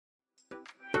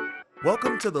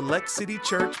Welcome to the Lex City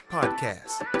Church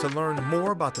podcast. To learn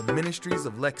more about the ministries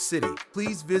of Lex City,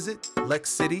 please visit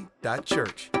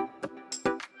lexcity.church.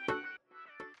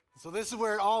 So this is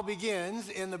where it all begins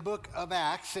in the book of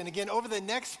Acts. And again, over the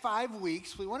next 5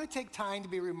 weeks, we want to take time to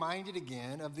be reminded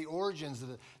again of the origins,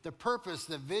 the purpose,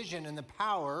 the vision, and the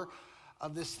power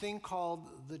of this thing called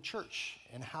the church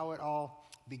and how it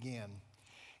all began.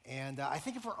 And I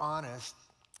think if we're honest,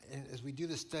 as we do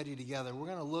this study together, we're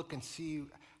going to look and see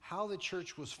how the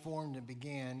church was formed and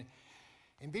began,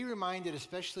 and be reminded,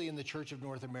 especially in the Church of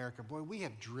North America, boy, we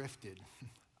have drifted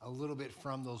a little bit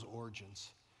from those origins.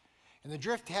 And the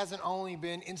drift hasn't only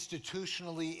been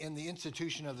institutionally in the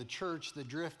institution of the church, the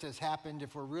drift has happened,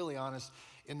 if we're really honest,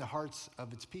 in the hearts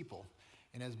of its people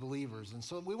and as believers. And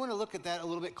so we want to look at that a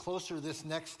little bit closer this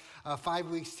next 5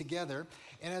 weeks together.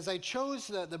 And as I chose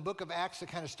the book of Acts to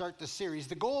kind of start the series,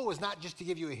 the goal was not just to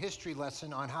give you a history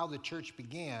lesson on how the church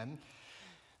began.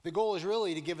 The goal is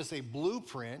really to give us a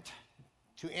blueprint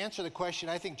to answer the question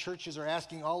I think churches are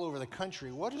asking all over the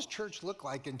country: what does church look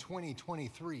like in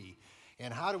 2023?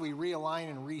 And how do we realign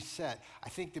and reset? I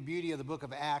think the beauty of the book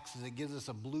of Acts is it gives us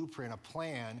a blueprint, a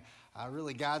plan,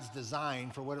 really God's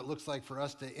design for what it looks like for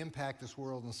us to impact this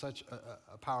world in such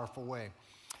a powerful way.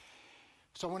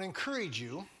 So I want to encourage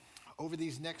you over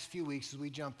these next few weeks as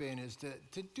we jump in is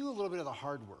to do a little bit of the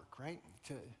hard work, right?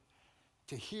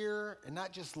 To hear and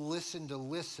not just listen to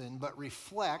listen, but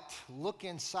reflect, look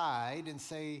inside and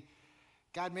say,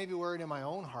 God, maybe where in my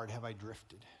own heart have I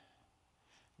drifted?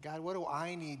 God, what do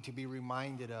I need to be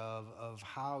reminded of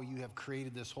how you have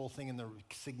created this whole thing and the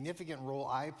significant role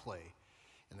I play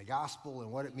in the gospel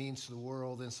and what it means to the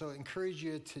world? And so I encourage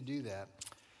you to do that.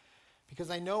 Because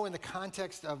I know in the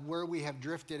context of where we have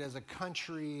drifted as a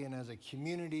country and as a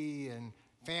community and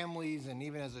families and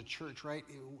even as a church, right?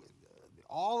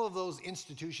 All of those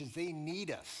institutions, they need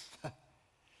us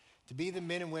to be the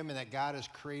men and women that God has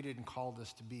created and called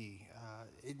us to be.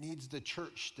 It needs the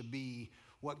church to be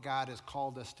what God has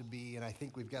called us to be, and I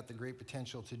think we've got the great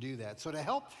potential to do that. So to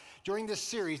help during this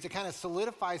series, to kind of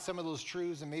solidify some of those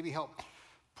truths and maybe help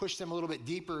push them a little bit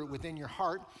deeper within your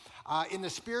heart, in the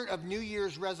spirit of New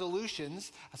Year's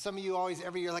resolutions, some of you always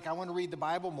every year like, I want to read the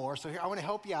Bible more. So here I want to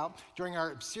help you out during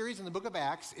our series in the book of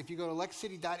Acts. If you go to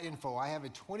lexcity.info, I have a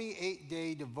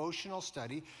 28-day devotional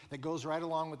study that goes right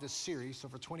along with this series. So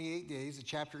for 28 days, a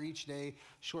chapter each day,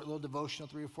 short little devotional,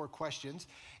 3 or 4 questions.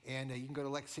 And you can go to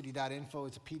lexcity.info.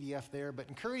 It's a PDF there. But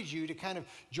encourage you to kind of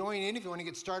join in if you want to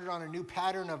get started on a new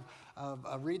pattern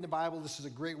of reading the Bible. This is a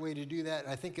great way to do that.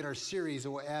 I think in our series, it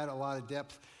will add a lot of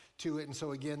depth to it. And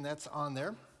so again, that's on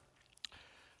there.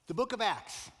 The book of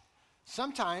Acts.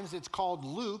 Sometimes it's called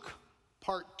Luke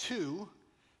Part 2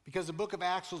 because the book of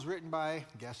Acts was written by,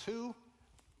 guess who?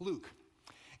 Luke.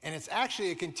 And it's actually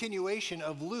a continuation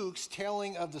of Luke's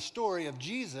telling of the story of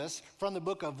Jesus from the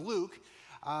book of Luke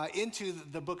into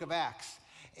the book of Acts.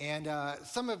 And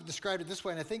some have described it this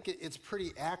way, and I think it's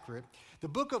pretty accurate. The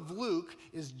book of Luke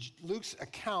is Luke's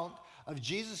account of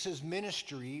Jesus'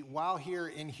 ministry while here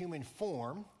in human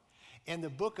form. And the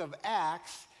book of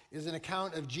Acts is an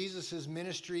account of Jesus'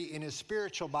 ministry in his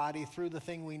spiritual body through the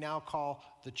thing we now call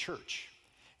the church.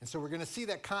 And so we're going to see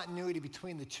that continuity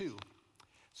between the two.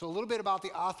 So a little bit about the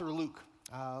author Luke.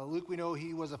 Luke, we know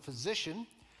he was a physician.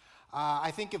 I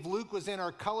think if Luke was in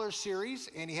our color series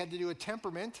and he had to do a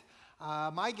temperament,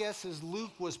 my guess is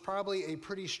Luke was probably a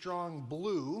pretty strong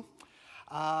blue.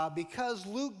 Because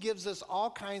Luke gives us all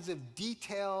kinds of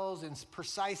details and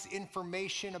precise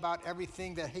information about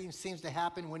everything that seems to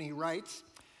happen when he writes.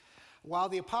 While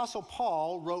the Apostle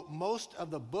Paul wrote most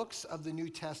of the books of the New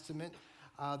Testament,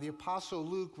 the Apostle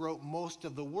Luke wrote most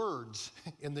of the words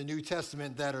in the New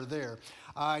Testament that are there.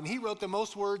 And he wrote the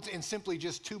most words in simply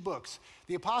just 2 books.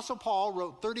 The Apostle Paul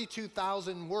wrote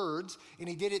 32,000 words, and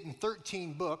he did it in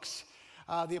 13 books.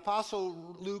 The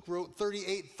Apostle Luke wrote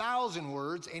 38,000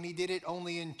 words, and he did it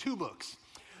only in 2 books.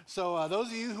 So those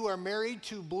of you who are married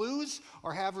to blues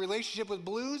or have a relationship with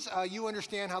blues, you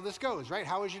understand how this goes, right?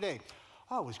 How was your day?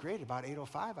 Oh, it was great. About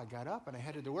 8:05, I got up and I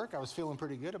headed to work. I was feeling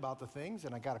pretty good about the things,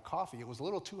 and I got a coffee. It was a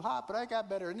little too hot, but I got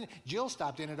better. And then Jill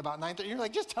stopped in at about 9:30. You're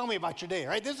like, just tell me about your day,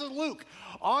 right? This is Luke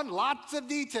on lots of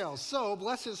details. So,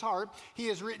 bless his heart, he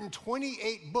has written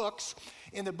 28 books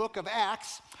in the book of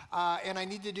Acts, and I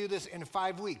need to do this in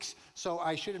 5 weeks. So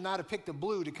I should have not have picked a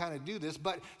blue to kind of do this.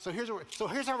 But so here's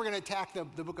how we're going to attack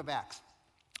the book of Acts.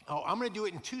 I'm going to do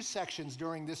it in 2 sections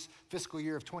during this fiscal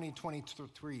year of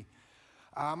 2023.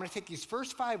 I'm going to take these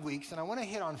first 5 weeks, and I want to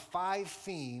hit on 5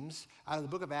 themes out of the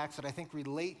book of Acts that I think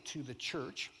relate to the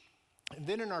church. And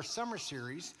then in our summer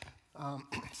series,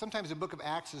 sometimes the book of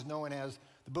Acts is known as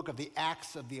the book of the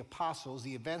Acts of the Apostles,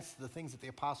 the events, the things that the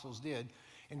apostles did.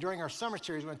 And during our summer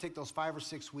series, we're going to take those 5 or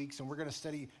 6 weeks, and we're going to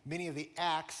study many of the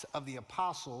acts of the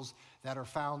apostles that are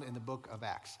found in the book of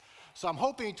Acts. So I'm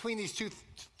hoping between these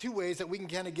two ways that we can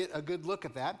kind of get a good look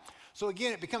at that. So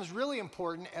again, it becomes really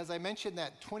important, as I mentioned,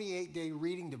 that 28-day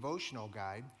reading devotional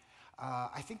guide.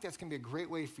 I think that's going to be a great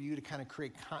way for you to kind of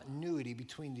create continuity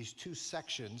between these two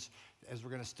sections as we're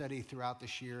going to study throughout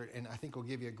this year, and I think will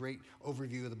give you a great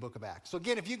overview of the book of Acts. So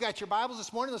again, if you got your Bibles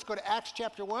this morning, let's go to Acts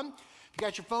chapter 1. If you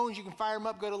got your phones, you can fire them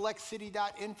up. Go to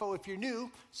lexcity.info if you're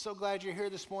new. So glad you're here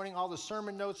this morning. All the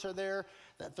sermon notes are there.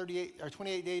 That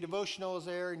 28-day devotional is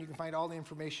there, and you can find all the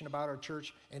information about our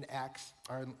church in Acts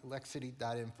or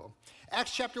lexcity.info.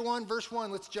 Acts chapter 1, verse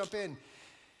 1, let's jump in.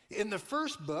 In the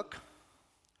first book,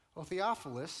 O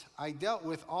Theophilus, I dealt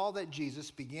with all that Jesus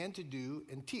began to do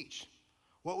and teach.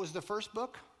 What was the first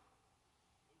book?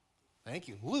 Thank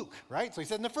you, Luke, right? So he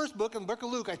said in the first book, in the book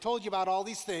of Luke, I told you about all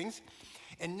these things.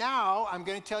 And now I'm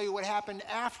going to tell you what happened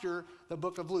after the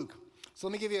book of Luke. So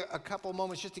let me give you a couple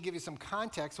moments just to give you some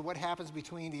context of what happens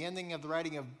between the ending of the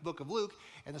writing of the book of Luke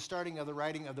and the starting of the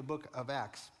writing of the book of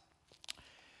Acts.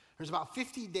 There's about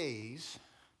 50 days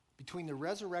between the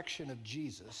resurrection of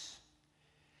Jesus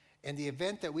and the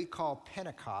event that we call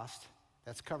Pentecost,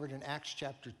 that's covered in Acts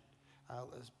chapter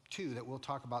 2 that we'll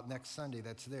talk about next Sunday,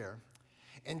 that's there.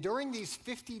 And during these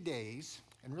 50 days,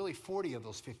 and really 40 of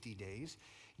those 50 days,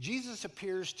 Jesus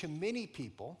appears to many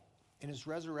people in his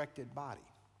resurrected body.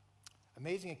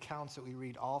 Amazing accounts that we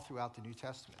read all throughout the New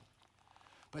Testament.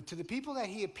 But to the people that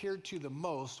he appeared to the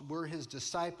most were his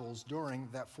disciples during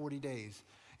that 40 days.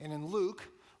 And in Luke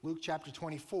chapter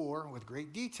 24, with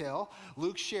great detail,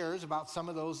 Luke shares about some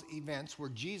of those events where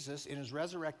Jesus, in his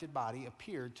resurrected body,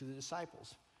 appeared to the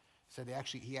disciples. Said he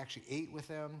actually ate with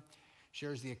them.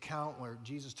 Shares the account where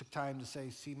Jesus took time to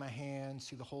say, see my hands,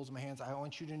 see the holes in my hands. I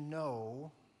want you to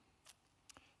know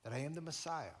that I am the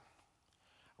Messiah.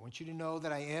 I want you to know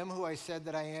that I am who I said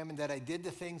that I am and that I did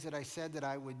the things that I said that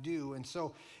I would do. And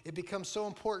so it becomes so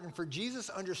important, for Jesus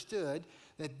understood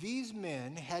that these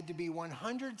men had to be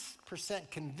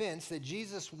 100% convinced that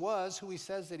Jesus was who he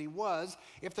says that he was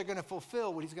if they're going to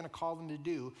fulfill what he's going to call them to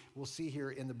do. We'll see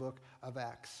here in the book of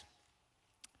Acts.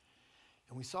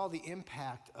 And we saw the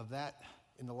impact of that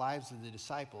in the lives of the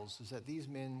disciples, is that these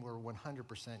men were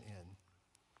 100% in.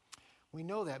 We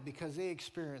know that because they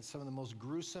experienced some of the most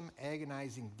gruesome,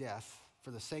 agonizing death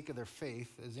for the sake of their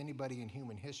faith as anybody in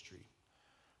human history.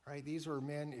 Right? These were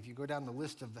men, if you go down the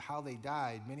list of how they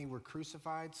died, many were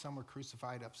crucified. Some were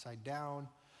crucified upside down.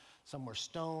 Some were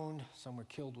stoned. Some were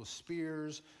killed with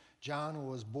spears. John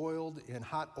was boiled in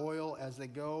hot oil as they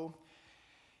go.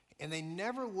 And they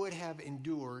never would have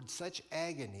endured such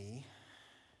agony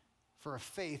for a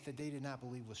faith that they did not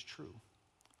believe was true.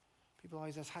 People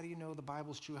always ask, how do you know the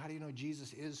Bible's true? How do you know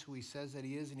Jesus is who he says that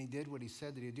he is and he did what he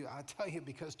said that he'd do? I'll tell you,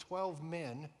 because 12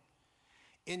 men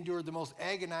endured the most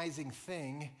agonizing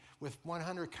thing with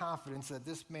 100 confidence that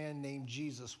this man named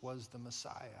Jesus was the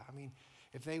Messiah. I mean,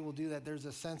 if they will do that, there's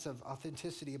a sense of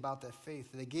authenticity about that faith.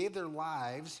 They gave their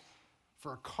lives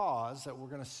for a cause that we're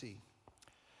going to see.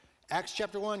 Acts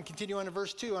chapter 1, continue on to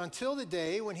verse 2. Until the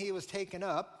day when he was taken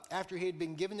up, after he had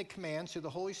been given the commands through the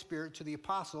Holy Spirit to the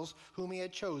apostles whom he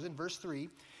had chosen, verse 3,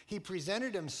 he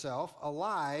presented himself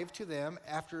alive to them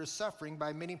after his suffering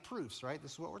by many proofs, right?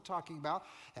 This is what we're talking about.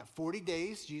 At 40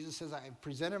 days, Jesus says, I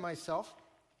presented myself,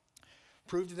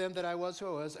 proved to them that I was who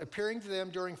I was, appearing to them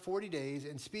during 40 days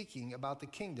and speaking about the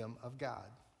kingdom of God.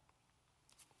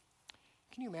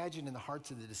 Can you imagine in the hearts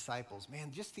of the disciples,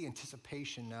 man, just the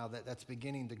anticipation now that's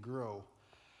beginning to grow.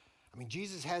 I mean,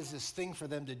 Jesus has this thing for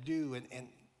them to do, and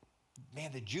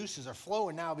man, the juices are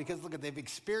flowing now because look, they've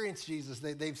experienced Jesus.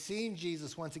 They've seen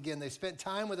Jesus once again. They've spent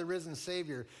time with the risen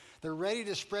Savior. They're ready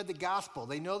to spread the gospel.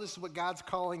 They know this is what God's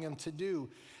calling them to do.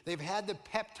 They've had the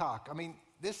pep talk. I mean,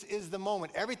 this is the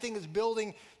moment. Everything is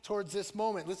building towards this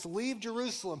moment. Let's leave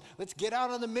Jerusalem. Let's get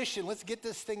out on the mission. Let's get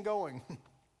this thing going.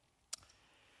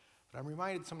 But I'm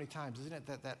reminded so many times, isn't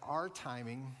it, that our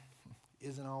timing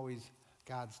isn't always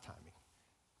God's timing.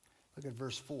 Look at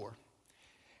verse 4.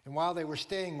 And while they were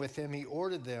staying with him, he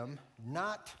ordered them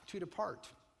not to depart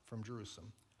from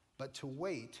Jerusalem, but to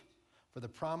wait for the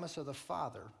promise of the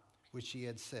Father, which he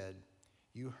had said,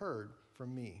 you heard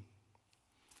from me.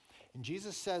 And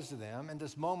Jesus says to them, in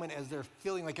this moment, as they're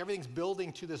feeling like everything's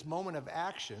building to this moment of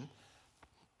action,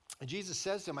 and Jesus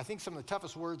says to them, I think some of the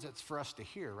toughest words that's for us to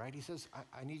hear, right? He says,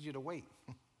 I need you to wait.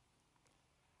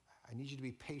 I need you to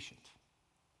be patient.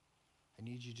 I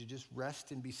need you to just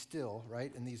rest and be still,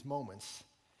 right, in these moments.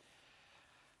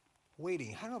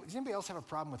 Waiting. I don't know, does anybody else have a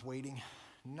problem with waiting?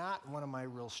 Not one of my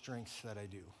real strengths that I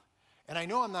do. And I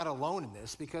know I'm not alone in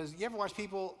this because you ever watch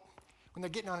people when they're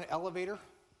getting on an elevator?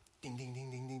 Ding, ding, ding,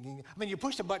 ding, ding, ding. I mean, you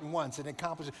push the button once and it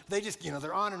accomplishes. They just,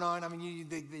 they're on and on. I mean,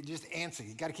 they just antsy.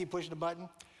 You got to keep pushing the button.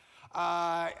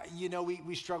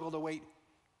 We struggle to wait.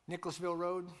 Nicholasville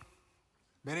Road,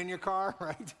 been in your car,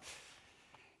 right?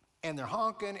 And they're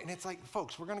honking, and it's like,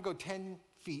 folks, we're going to go 10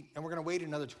 feet, and we're going to wait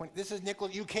another 20. This is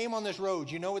Nicholas. You came on this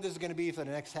road. You know what this is going to be for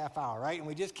the next half hour, right? And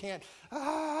we just can't.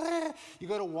 You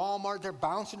go to Walmart, they're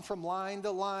bouncing from line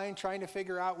to line, trying to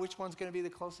figure out which one's going to be the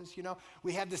closest.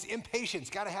 We have this impatience,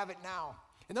 got to have it now.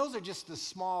 And those are just the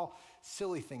small,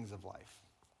 silly things of life.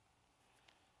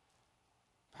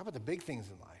 How about the big things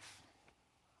in life?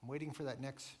 I'm waiting for that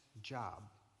next job,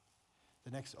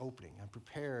 the next opening. I'm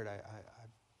prepared. I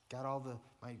got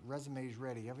my resumes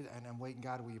ready, everything, and I'm waiting.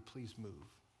 God, will you please move?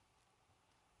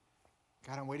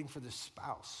 God, I'm waiting for this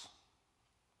spouse.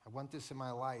 I want this in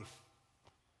my life.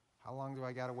 How long do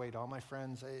I got to wait? All my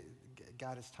friends,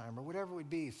 God, it's time, or whatever it would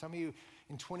be. Some of you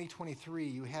in 2023,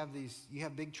 you have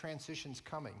big transitions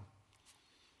coming,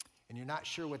 and you're not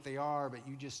sure what they are, but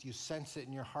you sense it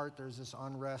in your heart. There's this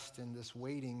unrest and this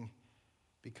waiting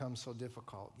becomes so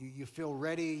difficult. You feel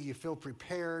ready, you feel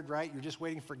prepared, right? You're just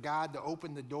waiting for God to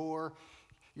open the door.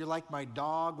 You're like my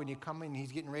dog when you come in,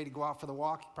 he's getting ready to go out for the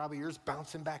walk. Probably yours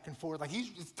bouncing back and forth. Like,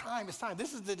 it's time.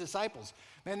 This is the disciples.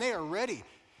 Man, they are ready.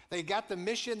 They got the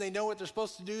mission. They know what they're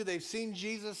supposed to do. They've seen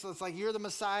Jesus. It's like, you're the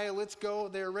Messiah. Let's go.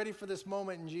 They're ready for this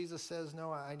moment. And Jesus says,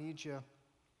 no, I need you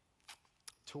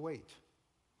to wait.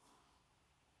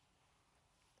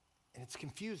 And it's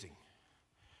confusing.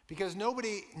 Because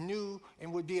nobody knew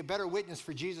and would be a better witness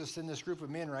for Jesus than this group of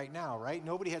men right now, right?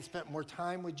 Nobody had spent more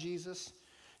time with Jesus.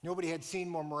 Nobody had seen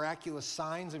more miraculous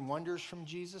signs and wonders from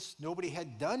Jesus. Nobody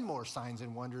had done more signs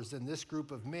and wonders than this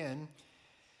group of men.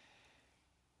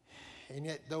 And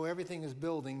yet, though everything is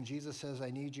building, Jesus says,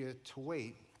 I need you to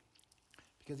wait.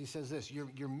 Because he says this,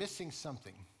 you're missing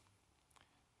something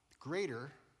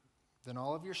greater than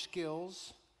all of your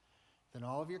skills, than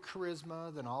all of your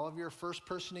charisma, than all of your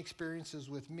first-person experiences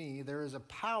with me. There is a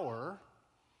power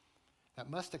that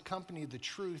must accompany the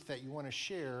truth that you want to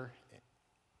share,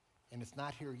 and it's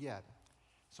not here yet.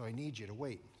 So I need you to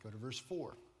wait. Go to verse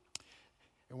 4.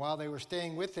 And while they were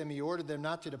staying with him, he ordered them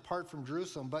not to depart from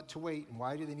Jerusalem, but to wait. And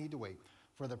why do they need to wait?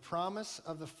 For the promise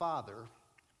of the Father,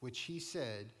 which he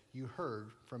said, you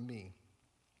heard from me.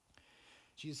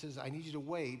 Jesus says, I need you to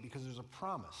wait because there's a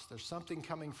promise. There's something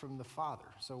coming from the Father.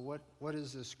 So what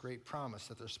is this great promise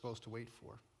that they're supposed to wait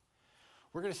for?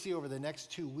 We're going to see over the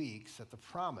next 2 weeks that the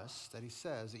promise that he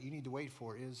says that you need to wait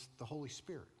for is the Holy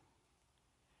Spirit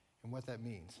and what that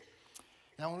means.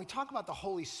 Now, when we talk about the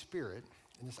Holy Spirit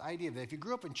and this idea that if you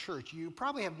grew up in church, you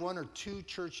probably have 1 or 2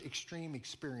 church extreme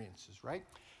experiences, right?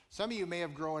 Some of you may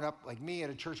have grown up like me at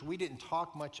a church. We didn't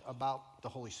talk much about the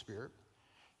Holy Spirit.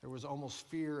 There was almost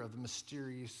fear of the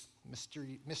mystery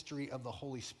of the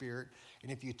Holy Spirit.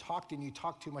 And if you talked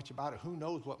too much about it, who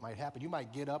knows what might happen. You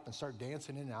might get up and start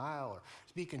dancing in the aisle or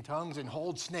speak in tongues and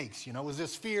hold snakes. Was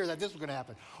this fear that this was going to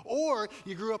happen? Or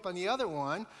you grew up on the other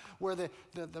one where the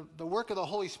work of the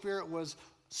Holy Spirit was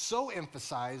so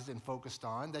emphasized and focused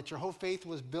on that your whole faith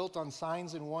was built on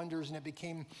signs and wonders, and it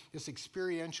became this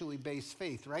experientially based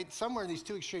faith, right? Somewhere in these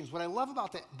two extremes. What I love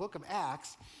about the book of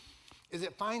Acts is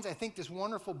it finds, I think, this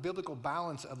wonderful biblical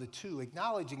balance of the two,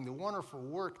 acknowledging the wonderful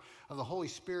work of the Holy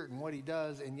Spirit and what he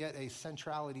does, and yet a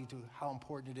centrality to how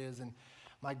important it is. And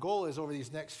my goal is over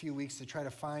these next few weeks to try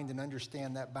to find and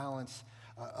understand that balance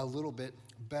a little bit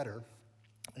better.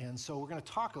 And so we're going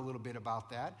to talk a little bit about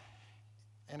that,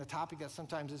 and a topic that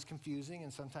sometimes is confusing,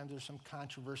 and sometimes there's some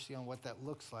controversy on what that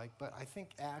looks like. But I think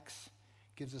Acts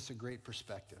gives us a great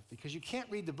perspective, because you can't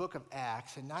read the book of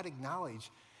Acts and not acknowledge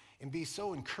and be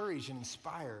so encouraged and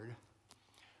inspired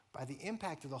by the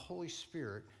impact of the Holy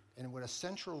Spirit and what a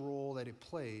central role that it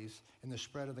plays in the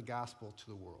spread of the gospel to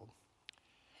the world.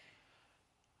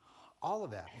 All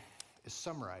of that is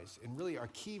summarized, and really our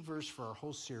key verse for our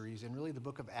whole series, and really the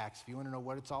book of Acts, if you want to know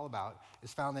what it's all about,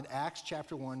 is found in Acts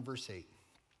chapter 1, verse 8.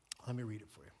 Let me read it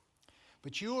for you.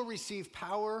 But you will receive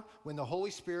power when the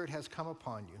Holy Spirit has come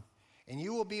upon you, and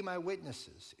you will be my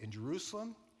witnesses in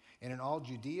Jerusalem and in all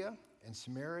Judea and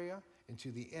Samaria, and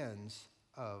to the ends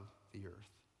of the earth.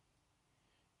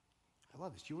 I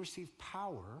love this. You receive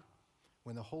power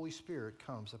when the Holy Spirit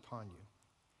comes upon you.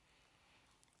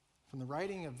 From the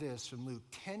writing of this from Luke,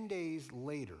 10 days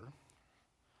later,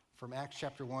 from Acts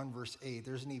chapter 1, verse 8,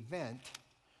 there's an event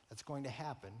that's going to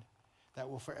happen that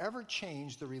will forever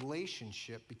change the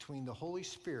relationship between the Holy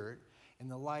Spirit and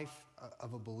the life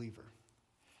of a believer.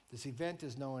 This event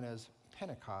is known as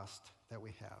Pentecost that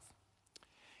we have.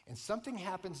 And something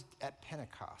happens at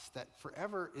Pentecost that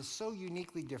forever is so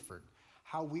uniquely different.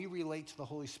 How we relate to the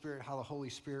Holy Spirit, how the Holy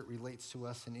Spirit relates to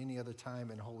us in any other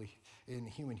time in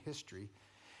human history.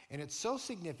 And it's so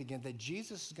significant that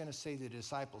Jesus is going to say to the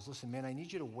disciples, listen, man, I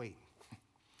need you to wait.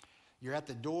 You're at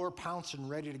the door, pouncing,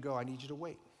 ready to go. I need you to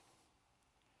wait.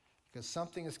 Because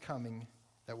something is coming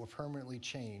that will permanently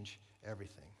change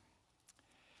everything.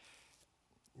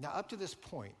 Now, up to this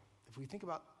point, if we think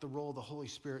about the role of the Holy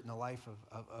Spirit in the life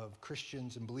of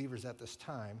Christians and believers at this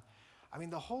time, I mean,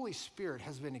 the Holy Spirit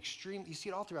has been extremely, you see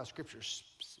it all throughout Scripture,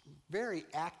 very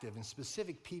active in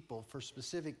specific people for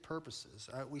specific purposes.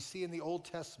 We see in the Old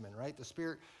Testament, right? The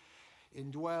Spirit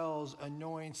indwells,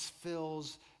 anoints,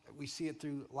 fills. We see it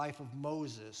through the life of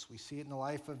Moses. We see it in the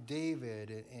life of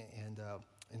David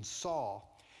and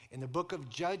Saul. In the book of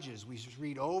Judges, we just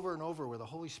read over and over where the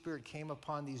Holy Spirit came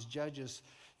upon these judges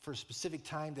for a specific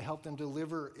time to help them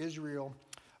deliver Israel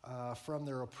from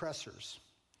their oppressors.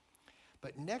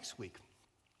 But next week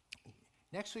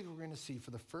we're going to see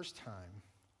for the first time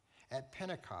at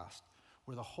Pentecost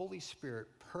where the Holy Spirit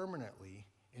permanently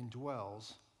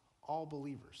indwells all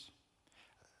believers.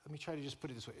 Let me try to just put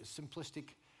it this way. It's simplistic,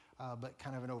 but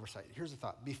kind of an oversight. Here's the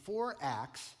thought. Before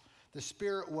Acts, the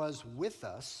Spirit was with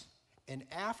us, and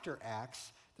after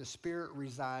Acts, the Spirit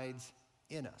resides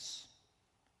in us.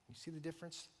 You see the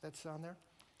difference that's on there?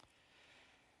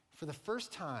 For the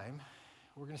first time,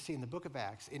 we're going to see in the book of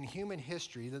Acts, in human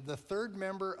history, that the third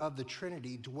member of the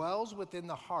Trinity dwells within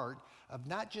the heart of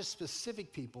not just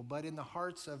specific people, but in the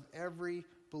hearts of every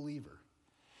believer.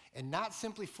 And not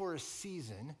simply for a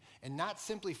season, and not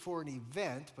simply for an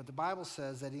event, but the Bible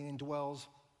says that he indwells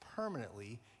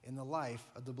permanently in the life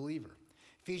of the believer.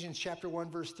 Ephesians chapter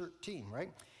 1, verse 13, right?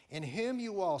 In him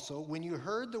you also, when you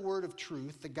heard the word of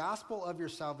truth, the gospel of your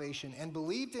salvation, and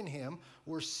believed in him,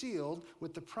 were sealed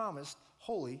with the promised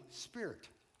Holy Spirit.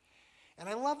 And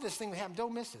I love this thing we have.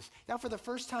 Don't miss this. Now, for the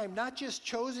first time, not just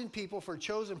chosen people for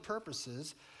chosen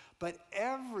purposes, but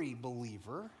every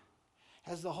believer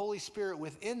has the Holy Spirit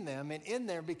within them, and in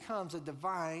there becomes a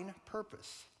divine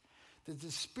purpose. That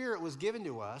the Spirit was given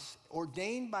to us,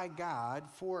 ordained by God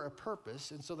for a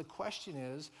purpose. And so the question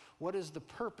is, what is the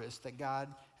purpose that God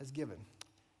has given?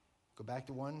 Go back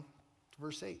to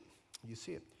verse 8. You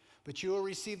see it. But you will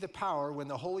receive the power when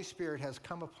the Holy Spirit has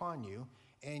come upon you,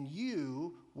 and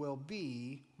you will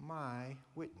be my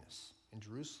witness in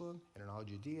Jerusalem and in all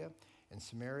Judea and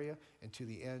Samaria and to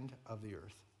the end of the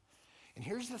earth. And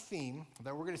here's the theme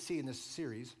that we're going to see in this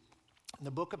series, in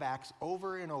the book of Acts,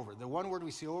 over and over. The one word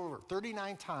we see over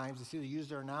 39 times, it's either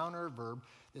used as a noun or a verb,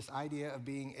 this idea of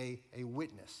being a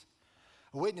witness.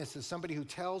 A witness is somebody who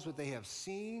tells what they have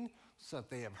seen, so what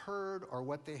they have heard, or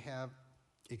what they have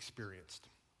experienced.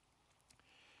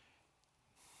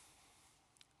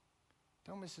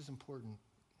 Don't miss this important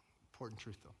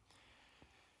truth, though.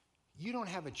 You don't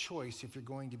have a choice if you're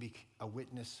going to be a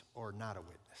witness or not a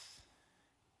witness.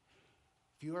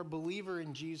 If you are a believer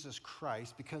in Jesus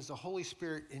Christ, because the Holy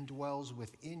Spirit indwells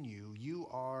within you, you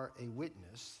are a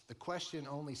witness. The question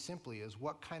only simply is,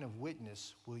 what kind of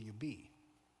witness will you be?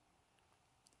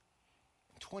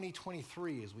 In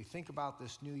 2023, as we think about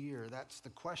this new year, that's the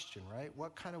question, right?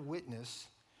 What kind of witness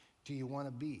do you want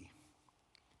to be?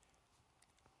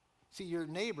 See, your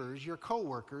neighbors, your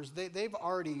coworkers, they've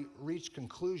already reached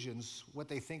conclusions what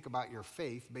they think about your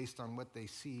faith based on what they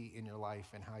see in your life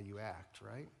and how you act,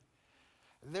 right?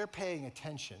 They're paying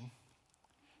attention.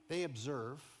 They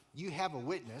observe. You have a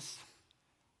witness.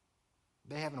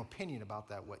 They have an opinion about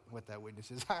that, what that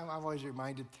witness is. I'm always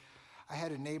reminded, I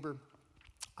had a neighbor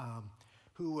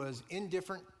who was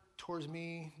indifferent towards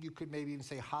me. You could maybe even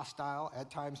say hostile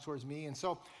at times towards me. And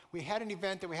so we had an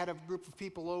event that we had a group of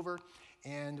people over,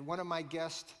 and one of my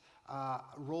guests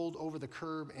rolled over the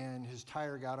curb and his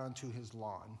tire got onto his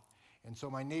lawn. And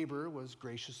so my neighbor was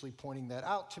graciously pointing that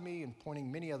out to me and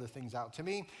pointing many other things out to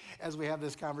me as we have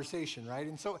this conversation, right?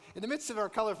 And so in the midst of our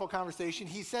colorful conversation,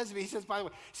 he says to me, by the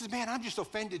way, man, I'm just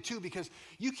offended too because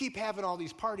you keep having all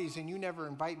these parties and you never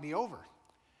invite me over.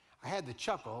 I had the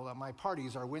chuckle that my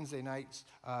parties are Wednesday nights,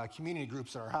 community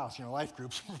groups at our house, life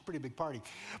groups, pretty big party.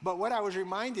 But what I was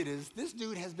reminded is this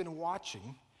dude has been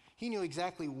watching. He knew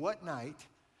exactly what night,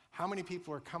 how many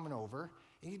people are coming over,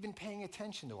 and he's been paying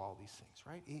attention to all these things,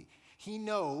 right? He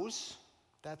knows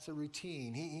that's a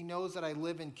routine. He knows that I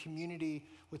live in community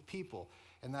with people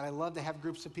and that I love to have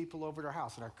groups of people over at our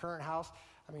house. In our current house,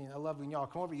 I love when y'all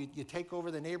come over. You take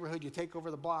over the neighborhood, you take over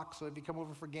the block. So if you come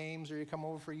over for games or you come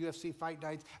over for UFC fight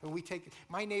nights, and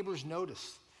my neighbors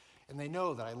notice, and they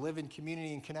know that I live in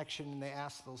community and connection, and they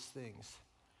ask those things.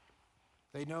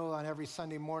 They know on every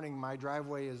Sunday morning my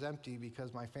driveway is empty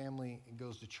because my family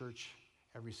goes to church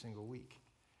every single week.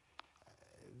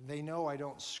 They know I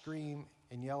don't scream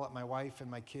and yell at my wife and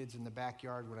my kids in the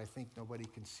backyard when I think nobody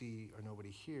can see or nobody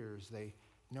hears. They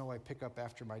know I pick up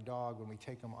after my dog when we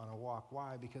take them on a walk.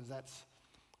 Why? Because that's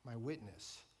my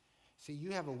witness. See,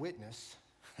 you have a witness,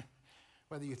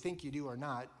 whether you think you do or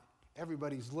not.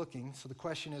 Everybody's looking. So the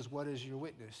question is, what is your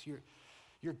witness?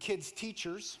 Your kids'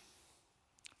 teachers,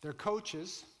 their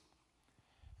coaches,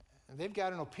 they've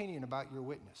got an opinion about your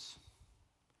witness.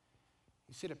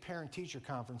 You sit at parent-teacher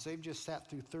conference, they've just sat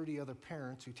through 30 other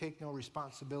parents who take no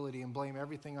responsibility and blame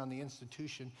everything on the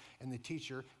institution and the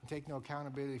teacher and take no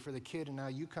accountability for the kid, and now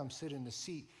you come sit in the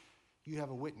seat. You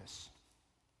have a witness.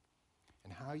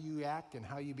 And how you act and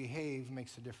how you behave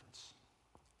makes a difference.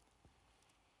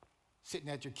 Sitting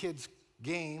at your kid's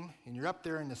game, and you're up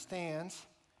there in the stands,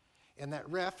 and that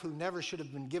ref, who never should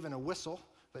have been given a whistle,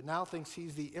 but now thinks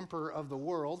he's the emperor of the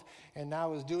world, and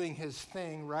now is doing his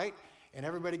thing, right? And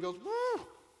everybody goes, woo!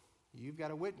 You've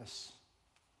got a witness.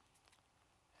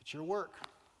 It's your work.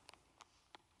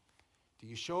 Do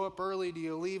you show up early? Do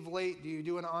you leave late? Do you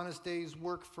do an honest day's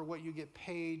work for what you get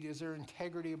paid? Is there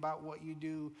integrity about what you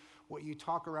do, what you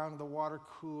talk around the water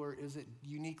cooler? Is it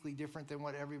uniquely different than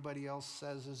what everybody else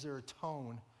says? Is there a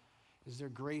tone? Is there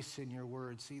grace in your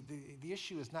words? See, the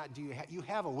issue is not you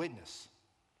have a witness.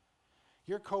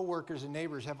 Your coworkers and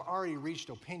neighbors have already reached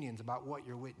opinions about what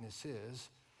your witness is.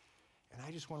 And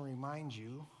I just want to remind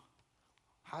you,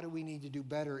 how do we need to do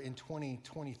better in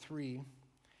 2023?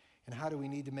 And how do we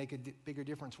need to make a bigger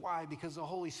difference? Why? Because the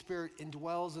Holy Spirit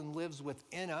indwells and lives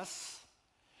within us.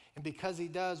 And because he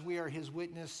does, we are his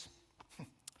witness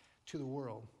to the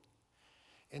world.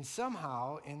 And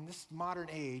somehow, in this modern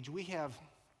age, we have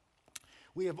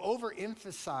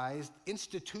overemphasized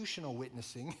institutional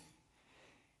witnessing,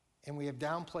 and we have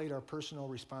downplayed our personal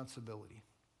responsibility.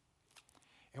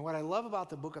 And what I love about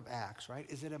the book of Acts, right,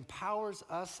 is it empowers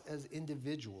us as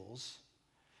individuals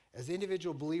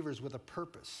believers with a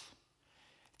purpose.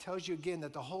 It tells you again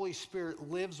that the Holy Spirit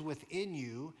lives within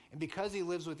you, and because he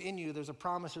lives within you, there's a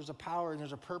promise, there's a power, and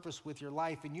there's a purpose with your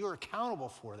life, and you're accountable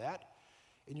for that,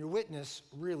 and your witness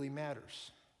really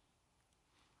matters.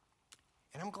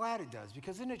 And I'm glad it does,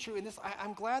 because isn't it true?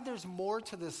 I'm glad there's more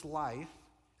to this life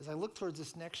as I look towards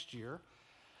this next year.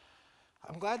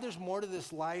 I'm glad there's more to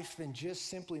this life than just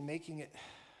simply making it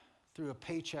through a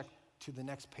paycheck to the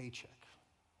next paycheck.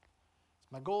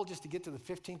 It's my goal just to get to the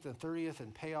 15th and 30th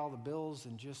and pay all the bills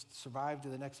and just survive to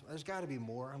the next. There's got to be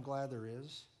more. I'm glad there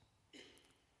is.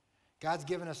 God's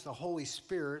given us the Holy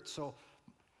Spirit, so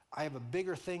I have a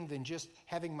bigger thing than just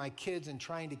having my kids and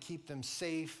trying to keep them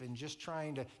safe and just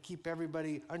trying to keep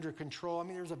everybody under control. I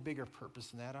mean, there's a bigger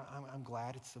purpose in that. I'm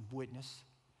glad it's a witness.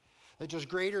 That there's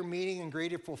greater meaning and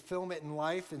greater fulfillment in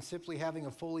life than simply having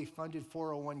a fully funded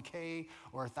 401k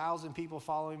or 1,000 people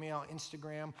following me on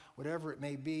Instagram, whatever it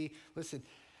may be. Listen,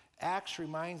 Acts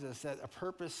reminds us that a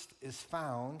purpose is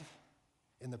found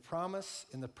in the promise,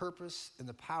 in the purpose, in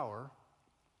the power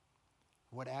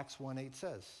of what Acts 1:8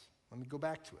 says. Let me go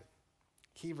back to it.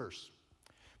 Key verse.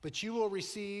 But you will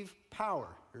receive power.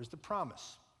 Here's the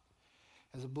promise.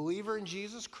 As a believer in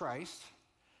Jesus Christ,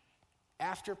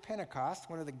 after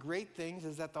Pentecost, one of the great things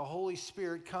is that the Holy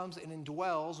Spirit comes and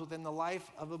indwells within the life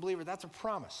of a believer. That's a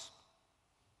promise.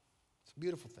 It's a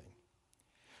beautiful thing.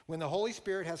 When the Holy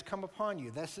Spirit has come upon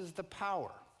you, this is the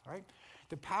power, right?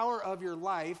 The power of your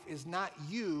life is not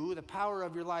you. The power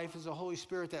of your life is the Holy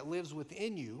Spirit that lives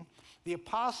within you. The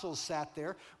apostles sat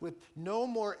there with no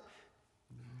more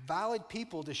valid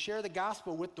people to share the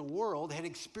gospel with the world, had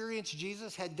experienced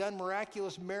Jesus, had done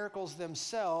miraculous miracles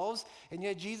themselves, and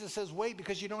yet Jesus says, wait,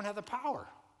 because you don't have the power.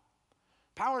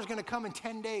 Power is going to come in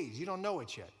 10 days. You don't know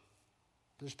it yet.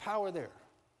 There's power there.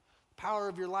 The power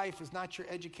of your life is not your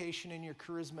education and your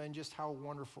charisma and just how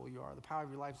wonderful you are. The power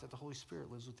of your life is that the Holy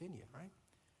Spirit lives within you, right?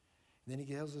 And then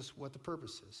he tells us what the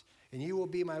purpose is. And you will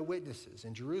be my witnesses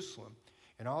in Jerusalem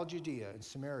and all Judea and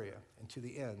Samaria and to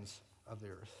the ends of the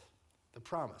earth. The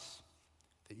promise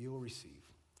that you will receive.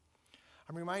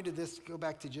 I'm reminded this, go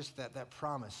back to just that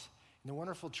promise. And the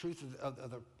wonderful truth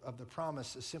of the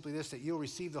promise is simply this, that you'll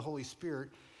receive the Holy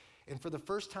Spirit. And for the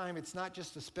first time, it's not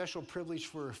just a special privilege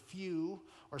for a few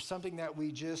or something that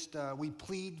we just, we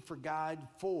plead for God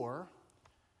for,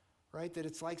 right? That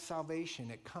it's like salvation.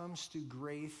 It comes through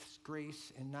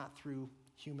grace and not through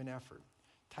human effort.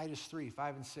 Titus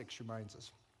 3:5-6 reminds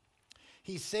us.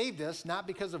 He saved us not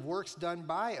because of works done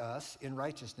by us in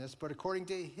righteousness, but according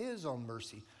to his own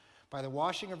mercy, by the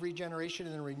washing of regeneration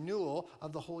and the renewal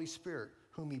of the Holy Spirit,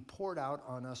 whom he poured out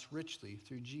on us richly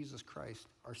through Jesus Christ,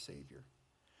 our Savior.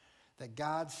 That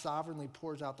God sovereignly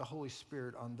pours out the Holy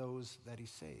Spirit on those that he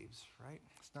saves, right?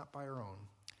 It's not by our own.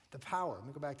 The power, let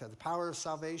me go back to that, the power of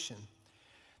salvation.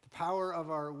 The power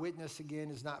of our witness, again,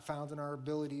 is not found in our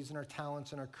abilities and our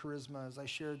talents and our charisma. As I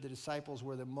shared, the disciples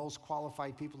were the most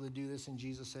qualified people to do this, and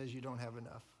Jesus says you don't have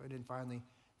enough. Right? And finally,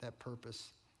 that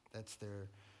purpose that's there,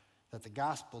 that the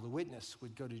gospel, the witness,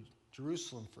 would go to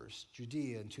Jerusalem first,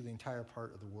 Judea, and to the entire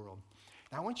part of the world.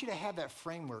 Now, I want you to have that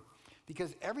framework,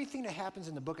 because everything that happens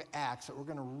in the book of Acts that we're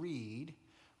going to read,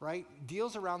 right,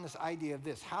 deals around this idea of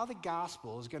this, how the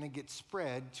gospel is going to get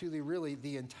spread to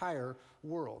the entire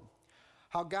world.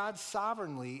 How God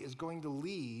sovereignly is going to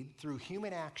lead through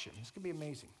human action. It's going to be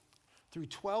amazing. Through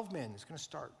 12 men, it's going to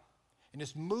start. And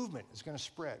this movement is going to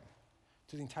spread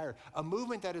to the entire, a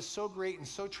movement that is so great and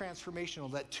so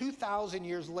transformational that 2,000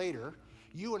 years later,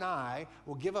 you and I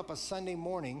will give up a Sunday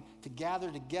morning to gather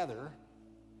together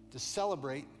to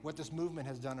celebrate what this movement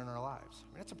has done in our lives.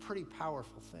 I mean, that's a pretty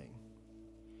powerful thing.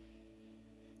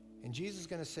 And Jesus is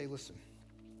going to say, listen,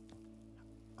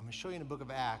 I'm going to show you in the book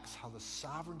of Acts how the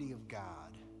sovereignty of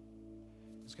God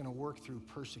is going to work through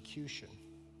persecution.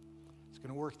 It's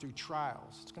going to work through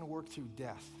trials. It's going to work through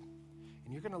death.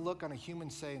 And you're going to look on a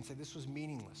human say and say, this was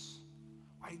meaningless.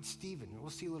 Why did Stephen, we'll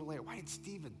see a little later, why did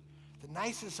Stephen, the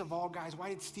nicest of all guys, why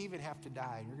did Stephen have to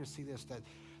die? And you're going to see this, that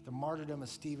the martyrdom of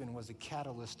Stephen was a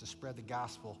catalyst to spread the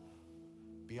gospel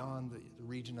beyond the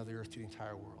region of the earth to the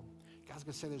entire world. God's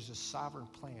going to say there's a sovereign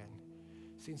plan.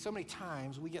 See, and so many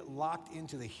times we get locked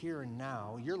into the here and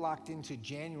now. You're locked into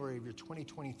January of your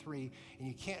 2023, and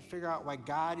you can't figure out why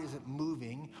God isn't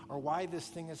moving, or why this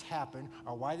thing has happened,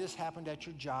 or why this happened at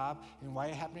your job, and why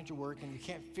it happened at your work, and you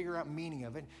can't figure out meaning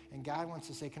of it. And God wants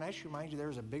to say, can I just remind you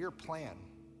there's a bigger plan.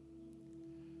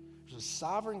 There's a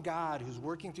sovereign God who's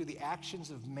working through the actions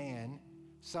of man,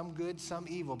 some good, some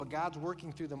evil, but God's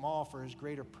working through them all for his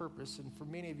greater purpose. And for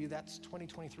many of you, that's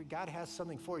 2023. God has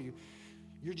something for you.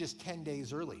 You're just 10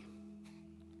 days early.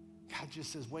 God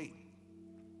just says, wait,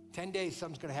 10 days,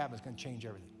 something's going to happen. It's going to change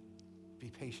everything. Be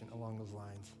patient along those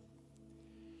lines.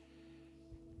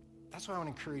 That's why I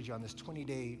want to encourage you on this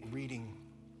 20-day reading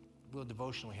little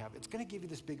devotion we have. It's going to give you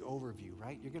this big overview,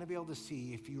 right? You're going to be able to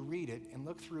see, if you read it and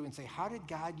look through and say, how did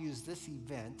God use this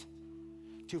event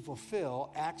to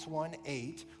fulfill Acts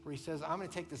 1:8, where he says, I'm going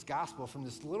to take this gospel from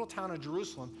this little town of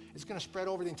Jerusalem. It's going to spread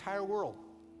over the entire world.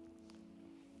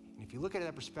 And if you look at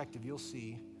that perspective, you'll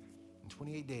see in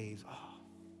 28 days, oh,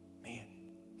 man,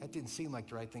 that didn't seem like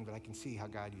the right thing, but I can see how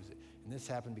God used it. And this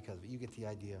happened because of it. You get the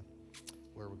idea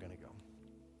where we're going to go.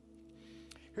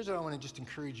 Here's what I want to just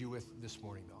encourage you with this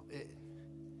morning, though.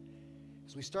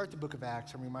 As we start the book of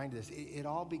Acts, I'm reminded of this. It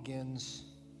all begins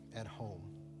at home,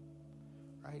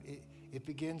 right? It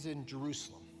begins in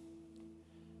Jerusalem.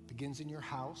 It begins in your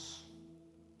house.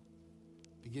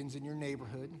 It begins in your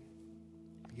neighborhood.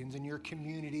 It begins in your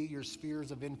community, your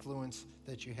spheres of influence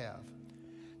that you have.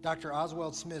 Dr.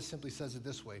 Oswald Smith simply says it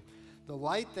this way: the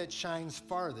light that shines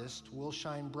farthest will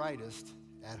shine brightest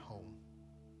at home.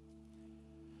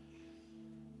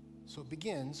 So it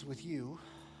begins with you,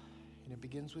 and it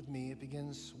begins with me, it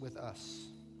begins with us.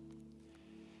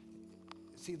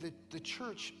 See, the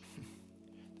church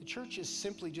is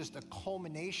simply just a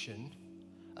culmination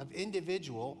of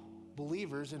individual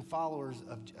believers and followers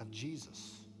of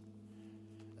Jesus.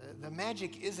 The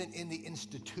magic isn't in the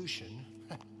institution.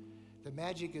 The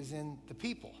magic is in the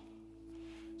people.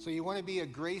 So you want to be a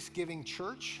grace-giving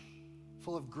church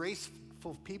full of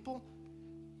graceful people?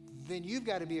 Then you've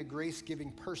got to be a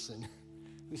grace-giving person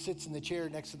who sits in the chair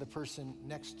next to the person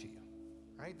next to you,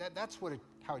 right? That's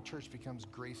how a church becomes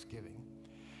grace-giving.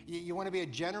 You want to be a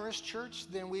generous church?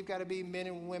 Then we've got to be men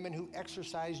and women who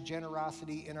exercise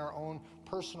generosity in our own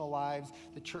personal lives.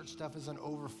 The church stuff is an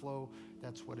overflow.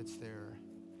 That's what it's there.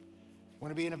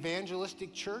 Want to be an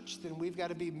evangelistic church? Then we've got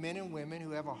to be men and women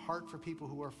who have a heart for people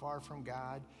who are far from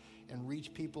God and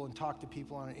reach people and talk to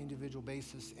people on an individual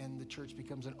basis, and the church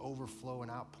becomes an overflow and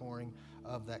outpouring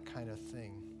of that kind of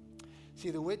thing.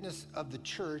 See, the witness of the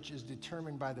church is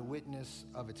determined by the witness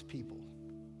of its people.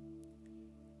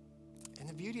 And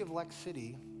the beauty of Lex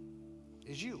City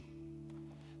is you.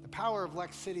 The power of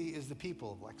Lex City is the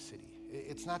people of Lex City.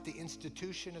 It's not the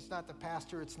institution, it's not the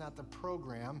pastor, it's not the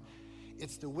program.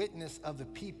 It's the witness of the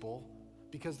people,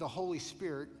 because the Holy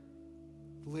Spirit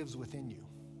lives within you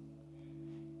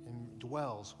and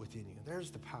dwells within you. There's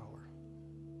the power.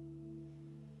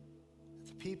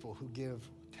 It's the people who give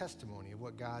testimony of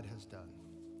what God has done.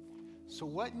 So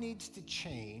what needs to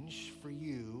change for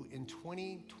you in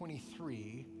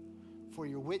 2023 for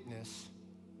your witness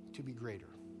to be greater?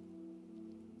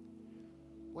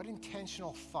 What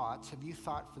intentional thoughts have you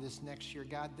thought for this next year?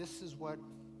 God, this is what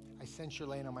I sense you're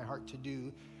laying on my heart to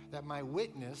do, that my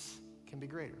witness can be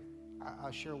greater. I'll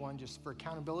share one just for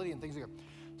accountability and things like that.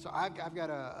 So I've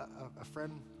got a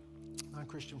friend,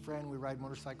 non-Christian friend. We ride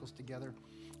motorcycles together.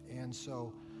 And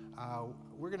so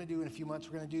we're going to do in a few months,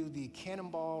 we're going to do the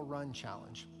Cannonball Run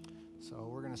Challenge.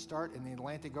 So we're going to start in the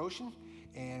Atlantic Ocean,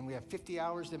 and we have 50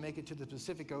 hours to make it to the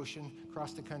Pacific Ocean,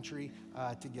 across the country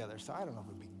together. So I don't know if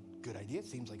it would be a good idea. It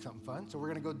seems like something fun. So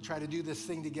we're going to go try to do this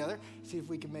thing together, see if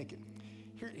we can make it.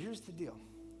 Here's the deal.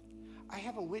 I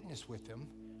have a witness with him.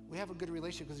 We have a good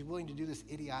relationship because he's willing to do this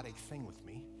idiotic thing with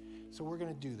me. So we're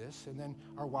going to do this, and then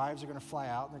our wives are going to fly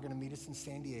out, and they're going to meet us in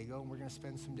San Diego, and we're going to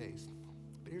spend some days.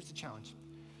 But here's the challenge.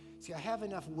 See, I have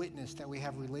enough witness that we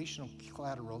have relational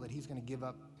collateral that he's going to give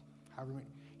up, however,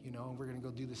 and we're going to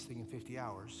go do this thing in 50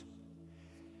 hours.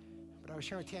 But I was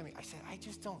sharing with Tammy, I said, I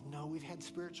just don't know. We've had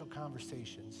spiritual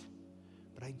conversations,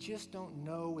 but I just don't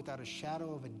know without a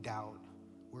shadow of a doubt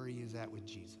where he is at with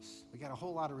Jesus. We got a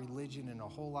whole lot of religion and a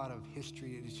whole lot of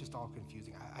history. It's just all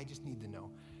confusing. I just need to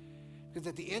know. Because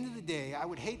at the end of the day, I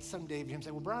would hate someday for him to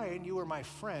say, well, Brian, you were my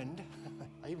friend.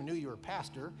 I even knew you were a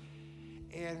pastor.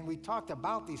 And we talked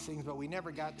about these things, but we never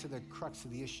got to the crux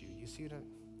of the issue. You see what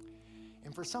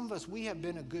And for some of us, we have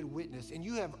been a good witness, and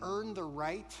you have earned the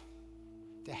right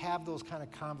to have those kind of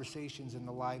conversations in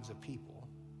the lives of people.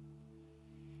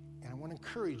 And I want to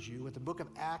encourage you, what the book of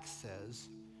Acts says,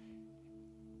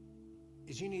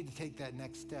 is you need to take that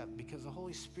next step, because the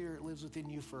Holy Spirit lives within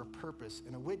you for a purpose.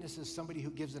 And a witness is somebody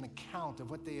who gives an account of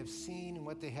what they have seen and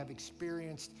what they have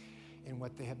experienced and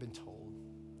what they have been told.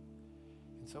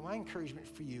 And so my encouragement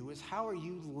for you is, how are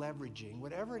you leveraging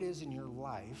whatever it is in your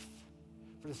life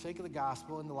for the sake of the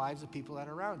gospel and the lives of people that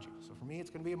are around you? So for me,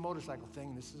 it's going to be a motorcycle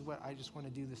thing. This is what I just want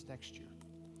to do this next year.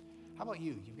 How about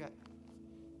you? You've got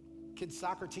kids'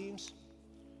 soccer teams.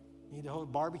 You need to hold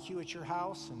a barbecue at your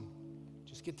house and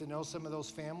just get to know some of those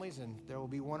families, and there will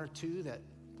be one or two that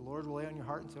the Lord will lay on your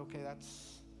heart and say, okay,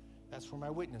 that's where my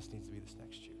witness needs to be this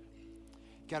next year.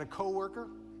 Got a coworker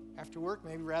after work,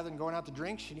 maybe rather than going out to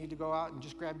drinks, you need to go out and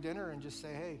just grab dinner and just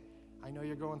say, hey, I know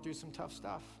you're going through some tough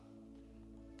stuff.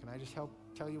 Can I just help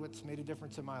tell you what's made a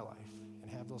difference in my life? And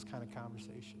have those kind of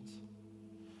conversations.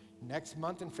 Next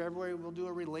month in February, we'll do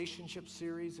a relationship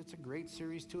series. It's a great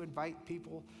series to invite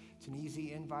people. It's an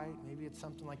easy invite. Maybe it's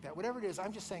something like that. Whatever it is,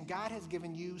 I'm just saying God has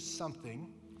given you something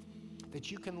that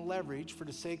you can leverage for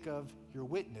the sake of your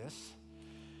witness.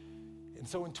 And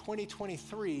so in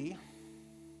 2023,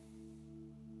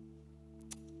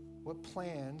 what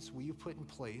plans will you put in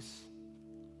place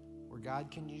where God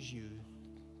can use you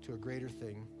to a greater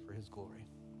thing for his glory?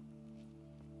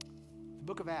 The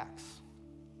book of Acts.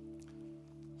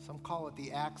 Some call it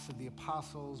the Acts of the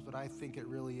Apostles, but I think it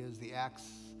really is the Acts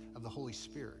of the Holy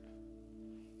Spirit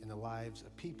in the lives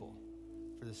of people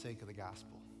for the sake of the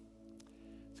gospel.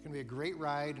 It's going to be a great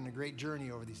ride and a great journey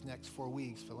over these next 4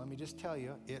 weeks, but let me just tell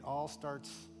you, it all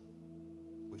starts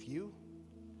with you,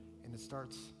 and it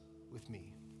starts with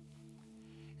me.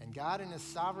 And God, in his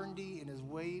sovereignty, in his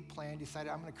way plan,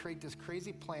 decided, I'm going to create this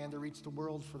crazy plan to reach the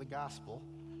world for the gospel,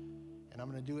 and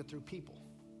I'm going to do it through people.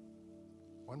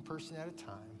 One person at a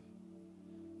time,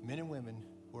 men and women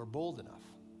who are bold enough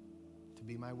to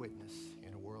be my witness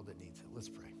in a world that needs it. Let's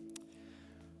pray.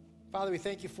 Father, we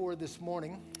thank you for this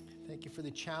morning. Thank you for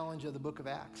the challenge of the book of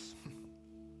Acts.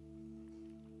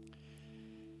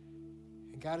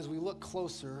 And God, as we look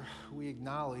closer, we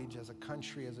acknowledge as a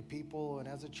country, as a people, and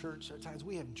as a church, at times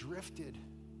we have drifted.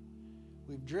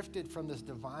 We've drifted from this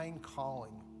divine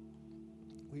calling.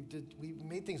 We've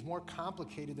made things more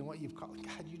complicated than what you've called.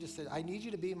 God, you just said, I need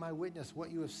you to be my witness.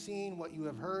 What you have seen, what you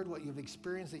have heard, what you've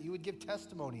experienced, that you would give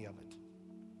testimony of it.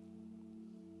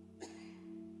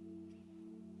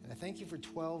 And I thank you for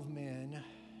 12 men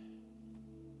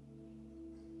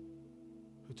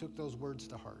who took those words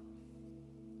to heart,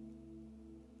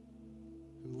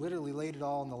 who literally laid it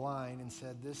all on the line and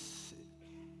said, this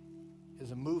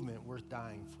is a movement worth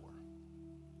dying for.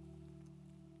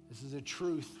 This is a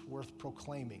truth worth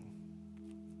proclaiming.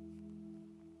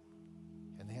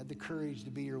 And they had the courage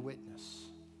to be your witness.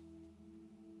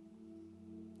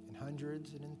 In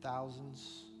hundreds and in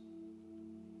thousands,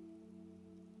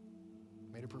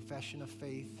 made a profession of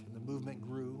faith, and the movement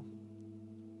grew.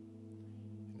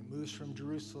 And it moves from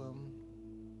Jerusalem,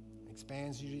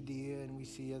 expands to Judea, and we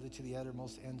see other to the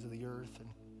uttermost ends of the earth. And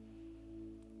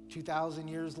 2,000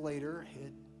 years later,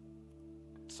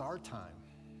 it's our time.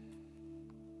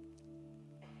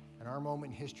 And our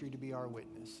moment in history to be our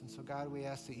witness. And so, God, we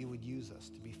ask that you would use us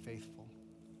to be faithful.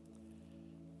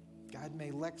 God, may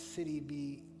Lex City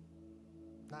be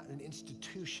not an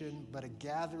institution, but a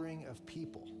gathering of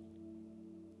people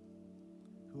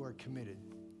who are committed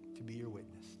to be your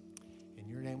witness. In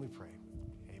your name we pray.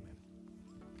 Amen.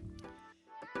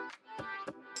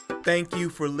 Thank you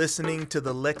for listening to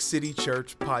the Lex City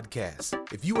Church podcast.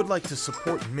 If you would like to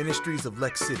support ministries of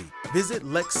Lex City, visit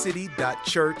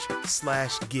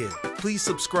lexcity.church/give. Please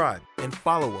subscribe and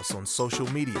follow us on social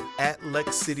media at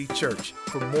Lex City Church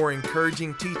for more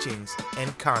encouraging teachings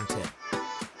and content.